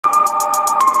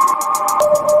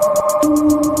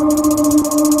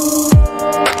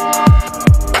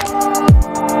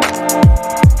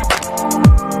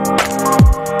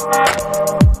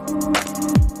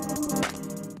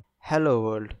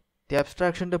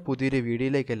അബ്സ്ട്രാക്ഷൻ്റെ പുതിയൊരു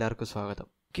വീഡിയോയിലേക്ക് എല്ലാവർക്കും സ്വാഗതം.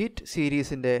 ഗിറ്റ്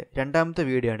സീരീസിൻ്റെ രണ്ടാമത്തെ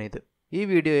വീഡിയോ ആണിത്. ഈ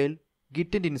വീഡിയോയിൽ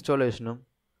ഗിറ്റിൻ്റെ ഇൻസ്റ്റാളേഷനും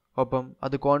ഒപ്പം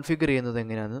അത് കോൺഫിഗർ ചെയ്യുന്നത്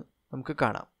എങ്ങനെയാണെന്ന് നമുക്ക്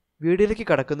കാണാം. വീഡിയോയിലേക്ക്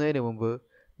കടക്കുന്നതിന് മുമ്പ്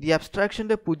ദി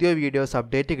അബ്സ്ട്രാക്ഷൻ്റെ പുതിയ വീഡിയോസ്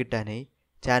അപ്ഡേറ്റ് കിട്ടാനായി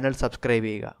ചാനൽ സബ്സ്ക്രൈബ്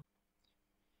ചെയ്യുക.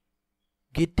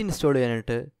 ഗിറ്റ് ഇൻസ്റ്റാൾ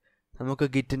ചെയ്യാനായിട്ട് നമുക്ക്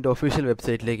ഗിറ്റിൻ്റെ ഒഫീഷ്യൽ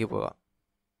വെബ്സൈറ്റിലേക്ക് പോകാം.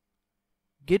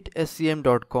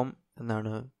 gitscm.com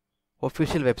എന്നാണ്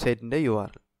ഒഫീഷ്യൽ വെബ്സൈറ്റിൻ്റെ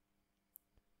URL.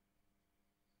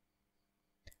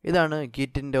 ഇതാണ്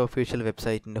ഗിറ്റിൻ്റെ ഒഫീഷ്യൽ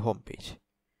വെബ്സൈറ്റിൻ്റെ ഹോം പേജ്.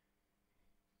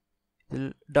 ഇതിൽ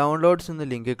ഡൗൺലോഡ്സ് എന്ന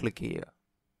ലിങ്ക് ക്ലിക്ക് ചെയ്യുക.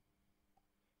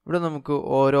 ഇവിടെ നമുക്ക്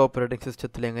ഓരോ ഓപ്പറേറ്റിംഗ്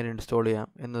സിസ്റ്റത്തിൽ എങ്ങനെ ഇൻസ്റ്റാൾ ചെയ്യാം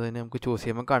എന്നതിന് നമുക്ക് ചൂസ്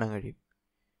ചെയ്യുമ്പോൾ കാണാൻ കഴിയും.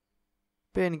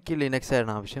 ഇപ്പോൾ എനിക്ക് ലിനക്സ്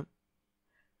ആണ് ആവശ്യം.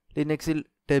 ലിനക്സിൽ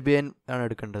ഡെബിയൻ ആണ്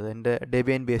എടുക്കേണ്ടത്. എൻ്റെ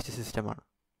ഡെബിയൻ ബേസ്ഡ് സിസ്റ്റമാണ്.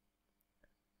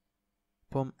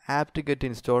 അപ്പം ആപ്റ്റ്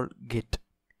ഗെറ്റ് ഇൻസ്റ്റാൾ ഗിറ്റ്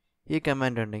ഈ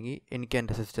കമാൻഡ് ഉണ്ടെങ്കിൽ എനിക്ക്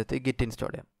എൻ്റെ സിസ്റ്റത്തിൽ ഗിറ്റ്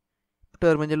ഇൻസ്റ്റാൾ ചെയ്യാം.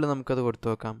 ടെർമിനലിൽ നമുക്കത് കൊടുത്തു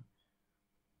നോക്കാം.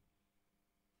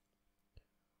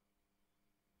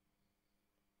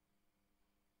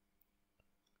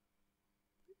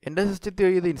 എൻ്റെ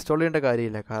സിസ്റ്റത്തിൽ ഇത് ഇൻസ്റ്റാൾ ചെയ്യേണ്ട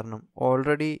കാര്യമില്ല, കാരണം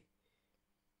ഓൾറെഡി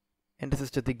എൻ്റെ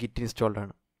സിസ്റ്റത്തിൽ ഗിറ്റ് ഇൻസ്റ്റാൾഡ്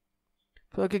ആണ്.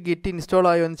 അപ്പോൾ നമുക്ക് ഗിറ്റ് ഇൻസ്റ്റാൾ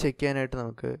ആയോ എന്ന് ചെക്ക് ചെയ്യാനായിട്ട്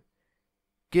നമുക്ക്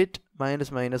ഗിറ്റ്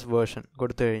 -- വേർഷൻ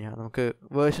കൊടുത്തു കഴിഞ്ഞാൽ നമുക്ക്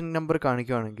വേർഷൻ നമ്പർ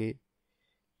കാണിക്കുകയാണെങ്കിൽ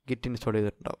ഗിറ്റ് ഇൻസ്റ്റാൾ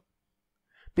ചെയ്തിട്ടുണ്ടാവും.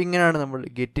 അപ്പോൾ ഇങ്ങനെയാണ് നമ്മൾ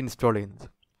ഗിറ്റ് ഇൻസ്റ്റാൾ ചെയ്യുന്നത്.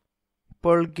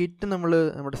 ഇപ്പോൾ ഗിറ്റ്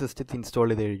നമ്മുടെ സിസ്റ്റത്തിൽ ഇൻസ്റ്റാൾ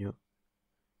ചെയ്ത് കഴിഞ്ഞു.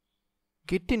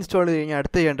 ഗിറ്റ് ഇൻസ്റ്റാൾ ചെയ്ത് കഴിഞ്ഞാൽ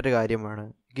അടുത്ത് ചെയ്യേണ്ട ഒരു കാര്യമാണ്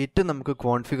ഗിറ്റ് നമുക്ക്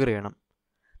കോൺഫിഗർ ചെയ്യണം.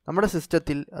 നമ്മുടെ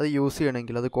സിസ്റ്റത്തിൽ അത് യൂസ്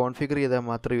ചെയ്യണമെങ്കിൽ അത് കോൺഫിഗർ ചെയ്താൽ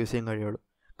മാത്രമേ യൂസ് ചെയ്യാൻ കഴിയുള്ളൂ.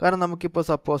 കാരണം നമുക്കിപ്പോൾ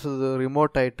സപ്പോസ് ഇത്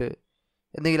റിമോട്ടായിട്ട്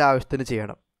എന്തെങ്കിലും ആവശ്യത്തിന്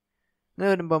ചെയ്യണം എന്ന്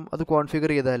വരുമ്പം അത്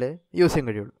കോൺഫിഗർ ചെയ്താലേ യൂസ് ചെയ്യാൻ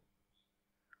കഴിയുള്ളൂ.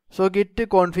 സോ ഗിറ്റ്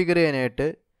കോൺഫിഗർ ചെയ്യാനായിട്ട്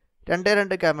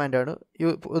രണ്ട് കമാൻഡാണ്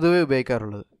പൊതുവെ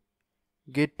ഉപയോഗിക്കാറുള്ളത്.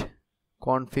 ഗിറ്റ്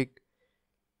കോൺഫിഗ്,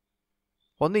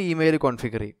 ഒന്ന് ഇമെയിൽ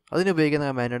കോൺഫിഗർ ചെയ്യും. അതിന്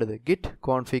ഉപയോഗിക്കുന്ന കമാൻഡാണ് ഇത്. Git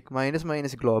config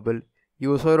 --global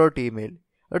user.email.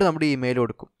 എന്നിട്ട് നമ്മുടെ ഇമെയിൽ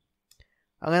കൊടുക്കും.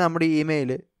 അങ്ങനെ നമ്മുടെ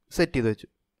ഇമെയിൽ സെറ്റ് ചെയ്ത് വെച്ചു.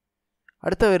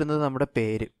 അടുത്ത വരുന്നത് നമ്മുടെ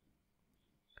പേര്.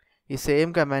 ഈ സെയിം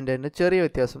കമാൻഡ് തന്നെ ചെറിയ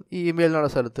വ്യത്യാസം. ഈ ഇമെയിൽ എന്നുള്ള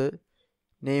സ്ഥലത്ത്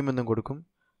നെയിം എന്നും കൊടുക്കും,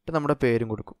 എന്നിട്ട് നമ്മുടെ പേരും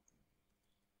കൊടുക്കും.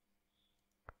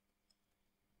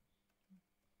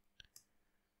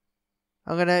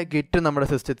 അങ്ങനെ ഗിറ്റ് നമ്മുടെ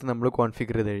സിസ്റ്റത്തിൽ നമ്മൾ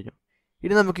കോൺഫിഗർ ചെയ്ത് കഴിഞ്ഞു.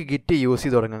 ഇനി നമുക്ക് ഗിറ്റ് യൂസ്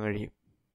ചെയ്ത് തുടങ്ങാൻ കഴിയും.